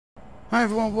Hi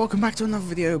everyone, welcome back to another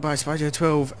video by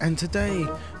Spyjo12, and today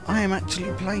I am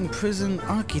actually playing Prison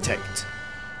Architect,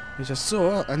 which I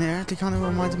saw and it actually kind of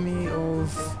reminded me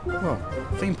of, well,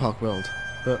 Theme Park World,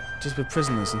 but just with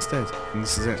prisoners instead. And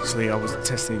this is actually, I was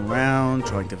testing around,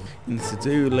 trying to in the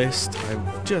to-do list.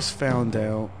 I just found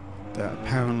out that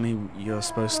apparently you're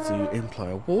supposed to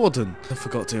employ a warden. I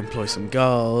forgot to employ some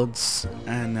guards,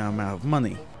 and now I'm out of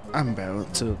money. I'm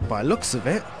about to, by looks of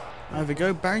it, either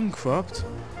go bankrupt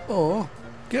or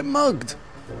get mugged.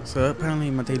 So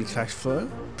apparently my daily cash flow,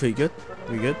 pretty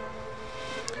good.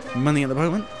 Money at the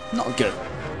moment, not good.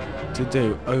 To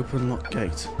do, open lock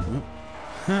gate.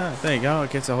 Oh. There you go, I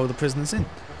get to hold the prisoners in.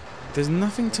 There's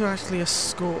nothing to actually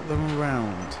escort them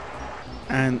around.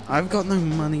 And I've got no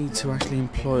money to actually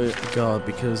employ a guard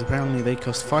because apparently they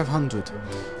cost 500.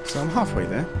 So I'm halfway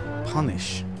there.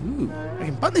 Punish. Ooh, I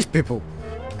can punish people.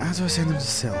 How do I send them to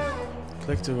cell?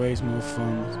 Click to raise more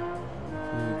funds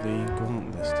for the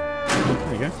grant list.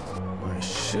 There you go. I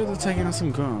should have taken out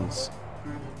some grants.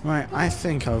 Right, I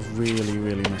think I've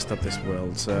really messed up this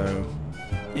world, so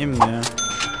in there.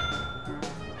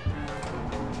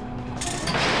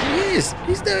 He is!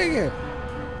 He's doing it!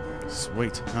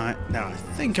 Sweet. Alright, now I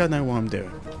think I know what I'm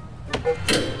doing.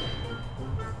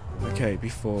 Okay,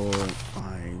 before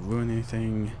I ruin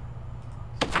anything,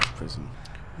 prison.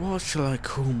 What shall I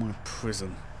call my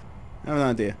prison? I have an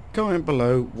idea. Comment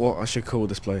below what I should call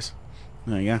this place.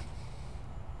 There you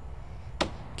go.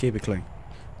 Keep it clean.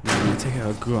 Now I'm going to take out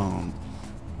a grant.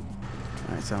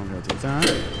 Alright, so I'm going to do that.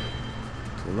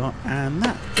 Do a lot. And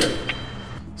that.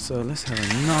 So let's have a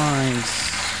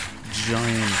nice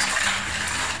giant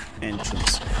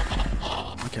entrance.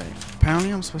 Okay.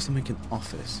 Apparently I'm supposed to make an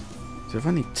office. So if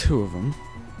I need two of them.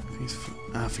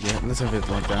 I forget. Let's have it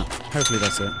like that. Hopefully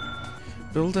that's it.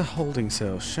 Build a holding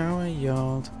cell. Shower,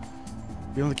 yard.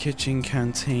 Beyond the kitchen,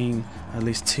 canteen, at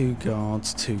least 2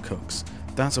 guards, 2 cooks.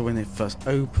 That's when it first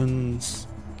opens.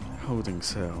 Holding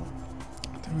cell.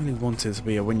 I don't really want it to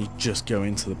be when you just go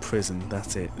into the prison.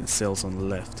 That's it. The cell's on the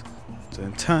left. So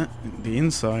the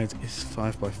inside is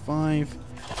 5x5.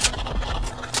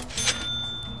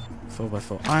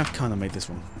 4x4. I've kind of made this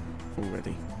one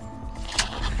already.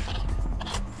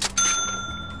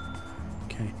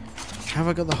 Okay. Have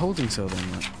I got the holding cell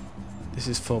then? Right? This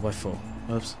is 4x4.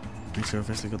 Oops. Make sure I've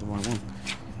actually got the right one.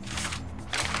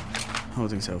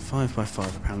 Holding cell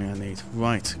 5x5 apparently I need.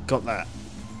 Right, got that.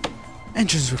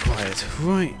 Entrance required.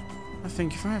 Right. I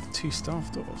think if I have 2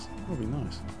 staff doors, that would be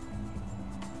nice.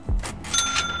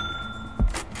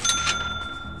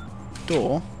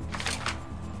 Door.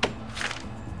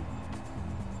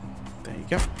 There you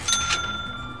go.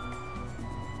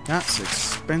 That's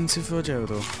expensive for a jail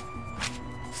door.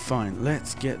 Fine,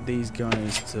 let's get these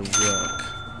guys to work.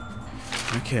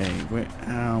 Okay,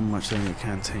 how much do I need?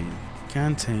 Canteen.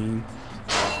 Canteen.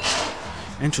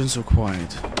 Entrance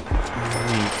required.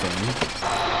 Anything.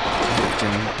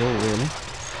 General door, really.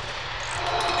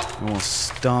 I want a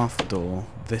staff door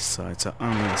this side, so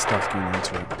only the staff can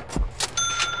enter it.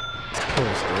 Let's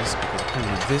pause this, because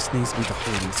apparently this needs to be the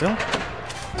holding cell.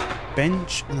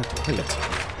 Bench and a toilet.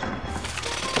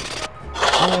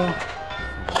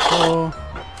 4.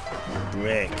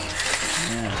 Brick.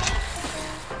 Yeah.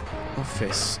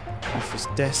 Office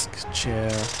desk, chair,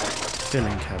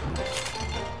 filling cabinet.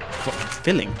 What?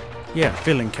 Filling? Yeah,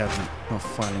 filling cabinet. Not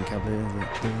filing cabinet, is it?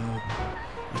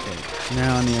 Okay,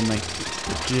 now I need to make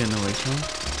the generator.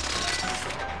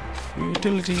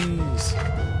 Utilities.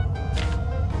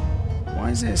 Why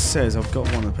is it says I've got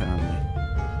one apparently?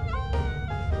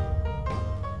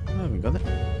 I haven't got it.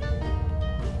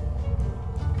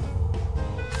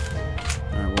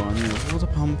 Alright, well I need a water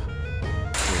pump.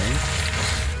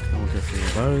 I'll go through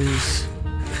those.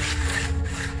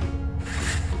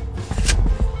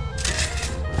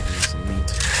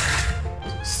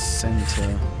 Center.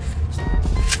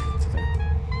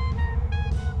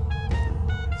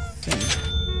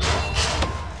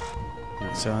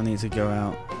 Right, so I need to go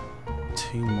out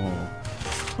 2 more.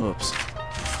 Oops.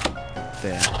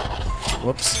 There.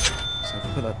 Whoops. So I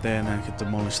can put that there and then I could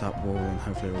demolish that wall and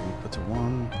hopefully it will be put to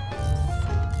 1.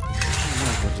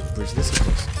 I'll just bridge this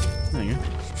across. There you go.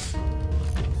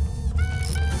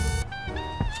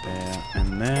 There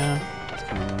and there. It's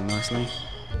coming along nicely.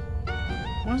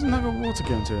 Why isn't that got water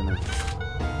going to it now?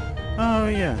 Oh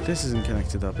yeah, this isn't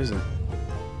connected up, is it?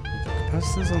 Got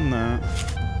capacitors on that.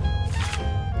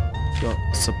 Got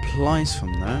supplies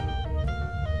from that.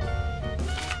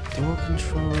 Door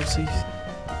control, see?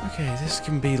 Okay, this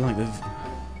can be like the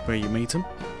where you meet them.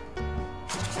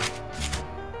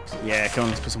 Yeah, come on,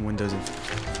 let's put some windows in.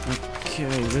 Okay,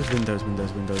 where's windows?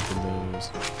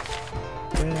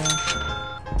 There.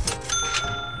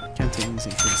 things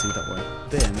you can see that way.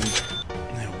 Then,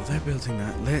 now while they're building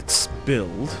that, let's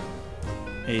build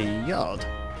a yard.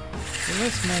 So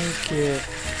let's make it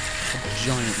a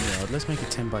giant yard. Let's make it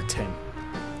 10 by 10.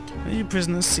 And you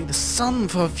prisoners see the sun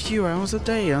for a few hours a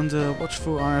day under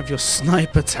watchful eye of your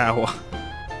sniper tower.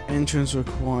 Entrance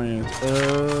required.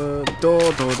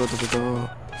 Door.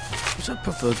 Which I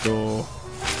prefer door.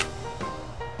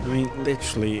 I mean,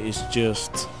 literally, it's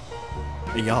just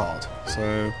a yard.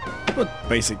 So, put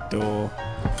basic door.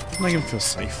 Make him feel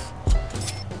safe.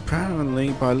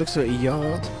 Apparently, by the looks of a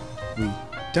yard, we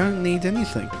don't need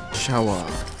anything. Shower.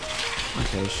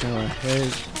 Okay, shower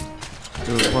head. It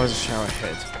requires a shower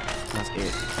head. That's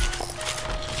it.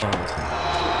 5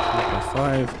 by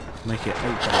 5. Make it 8 by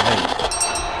 8.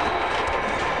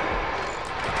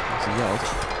 That's a yard.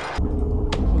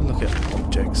 Look at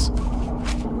objects.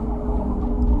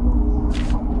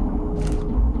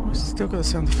 It's still got the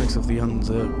sound effects of the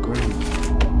underground.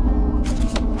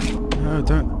 No,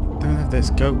 don't have this.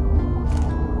 Go.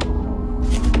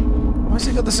 Why has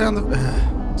it got the sound of?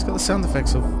 It's got the sound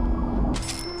effects of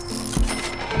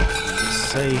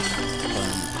safe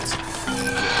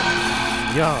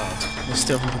yard. Let's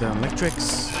still put down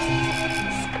electrics.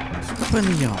 Open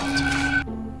the yard.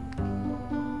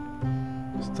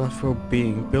 Staff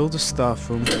well-being. Build a staff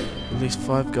room. At least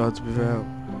 5 guards without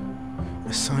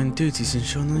assigned duties.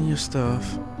 Ensure none of your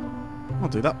staff. I'll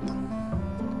do that.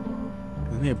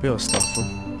 I need to build a staff room.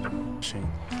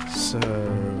 So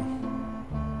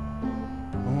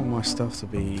I want my stuff to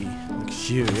be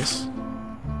luxurious.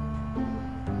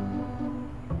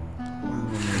 I'm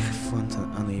going to make a front an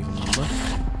uneven number.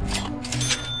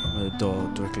 With a door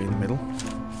directly in the middle.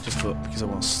 Just because I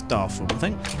want a staff room, I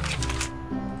think.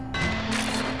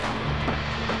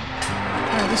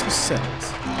 Oh, this was set.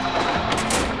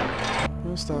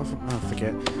 No staff room. Oh,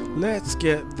 forget. Let's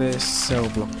get this cell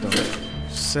block done.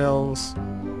 Cells.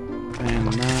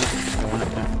 And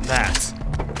that.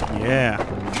 Yeah.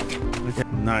 Okay.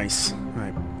 Nice.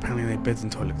 Right. Apparently they have beds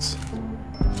and toilets.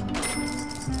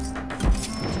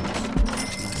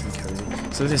 Nice and cozy.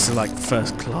 So this is like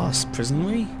first class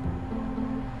prisonry.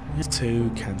 Here's 2.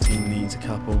 Canteen needs a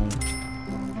couple.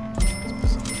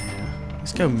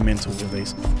 Let's go mental with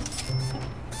these.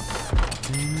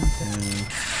 And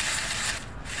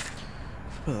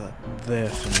put that there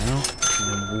for now. And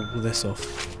then we'll wall this off.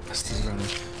 Let's do running.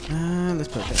 Let's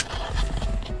put it there.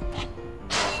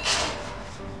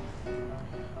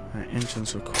 Right,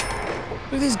 entrance required.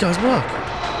 Look at these guys work!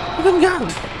 Look at them go!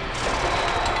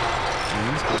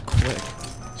 Man, this goes quick.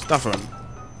 Stuff room.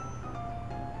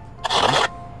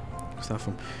 Stuff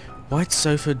room. White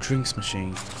sofa drinks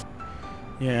machine.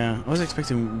 Yeah, I was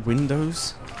expecting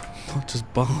windows, not just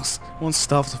bars. I want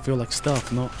staff to feel like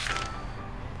staff, not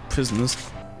prisoners.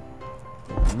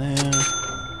 And there.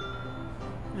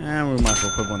 And we might as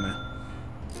well put one there.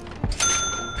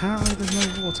 Apparently there's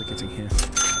no water getting here.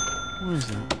 Why is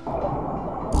that?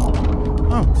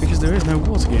 Oh, because there is no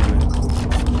water getting there.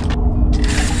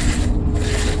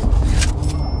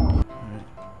 Right.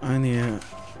 Only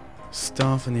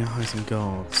staff and the heightened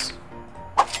guards.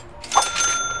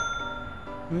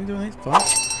 What are we doing? 5?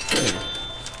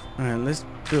 Alright, let's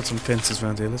build some fences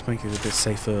around here. Let's make it a bit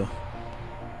safer.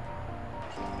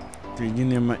 Dude, you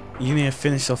need to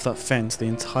finish off that fence, the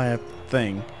entire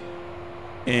thing,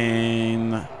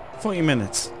 in 40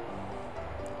 minutes.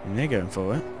 And they're going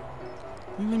for it.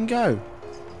 Let them go.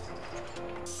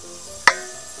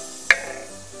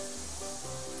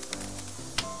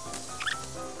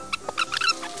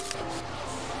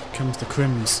 Comes the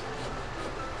crims.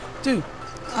 Dude,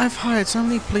 I've hired so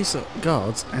many police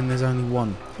guards and there's only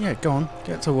one. Yeah, go on,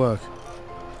 get to work.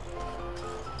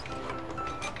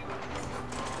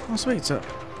 Oh sweet, so...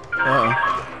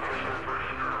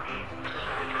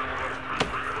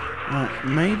 Right,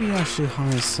 maybe I should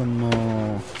hire some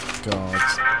more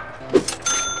guards.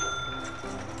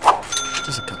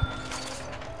 Just a couple.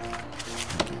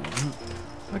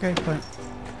 Okay, fine.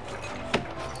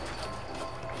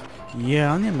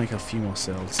 Yeah, I need to make a few more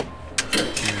cells.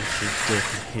 Do it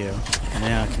from here. And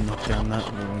now I can knock down that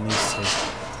wall and these 2.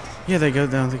 Yeah, they go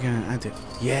down, they're going to add it.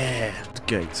 Yeah! The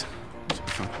gate. This will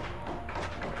be fun.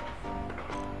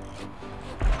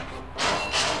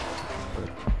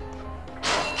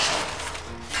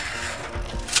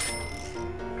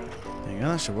 There you go,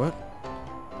 that should work.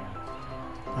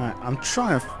 Alright, I'm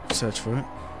trying to search for it.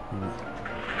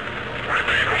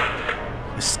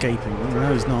 Escaping.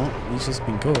 No, he's not. He's just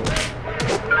been caught.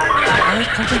 Oh, he's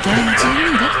probably getting into me.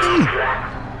 Look at him.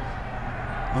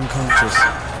 Unconscious.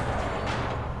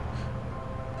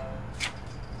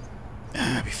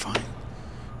 He'll be fine.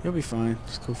 He'll be fine.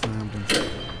 Just call for an ambulance.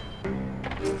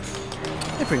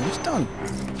 They're pretty much done.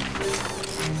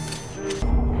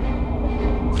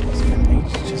 It's been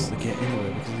ages just to get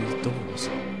anywhere because of these doors.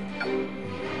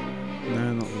 No,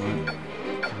 not the one.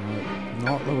 No,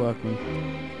 not the workman.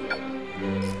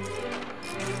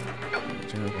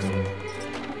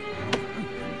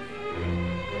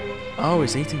 Oh,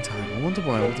 it's eating time. I wonder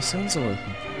why all the cells are open.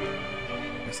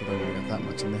 I guess I don't really have that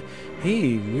much in there.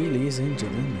 He really is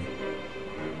injured, isn't he?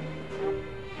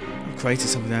 I've created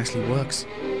something that actually works.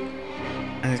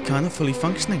 And it's kind of fully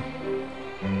functioning.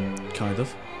 Kind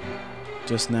of.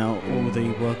 Just now, all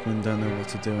the workmen don't know what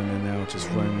to do and they're now just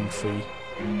roaming free.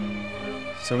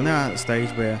 So we're now at a stage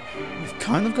where we've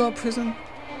kind of got a prison.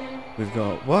 We've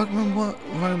got workmen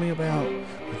roaming about.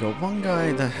 We've got one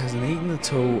guy that hasn't eaten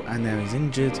at all and now he's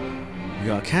injured. We've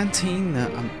got a canteen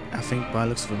that I think by the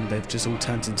looks of them they've just all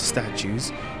turned into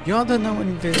statues. Yard that no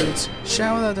one visits.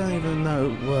 Shower that I don't even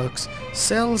know works.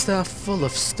 Cells that are full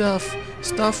of stuff.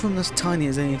 Staff room that's tiny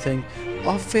as anything.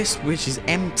 Office which is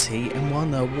empty and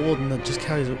one warden that just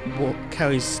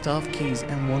carries staff keys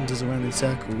and wanders around in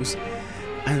circles.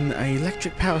 And an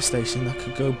electric power station that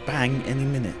could go bang any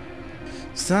minute.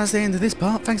 So that's the end of this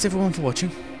part. Thanks everyone for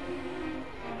watching.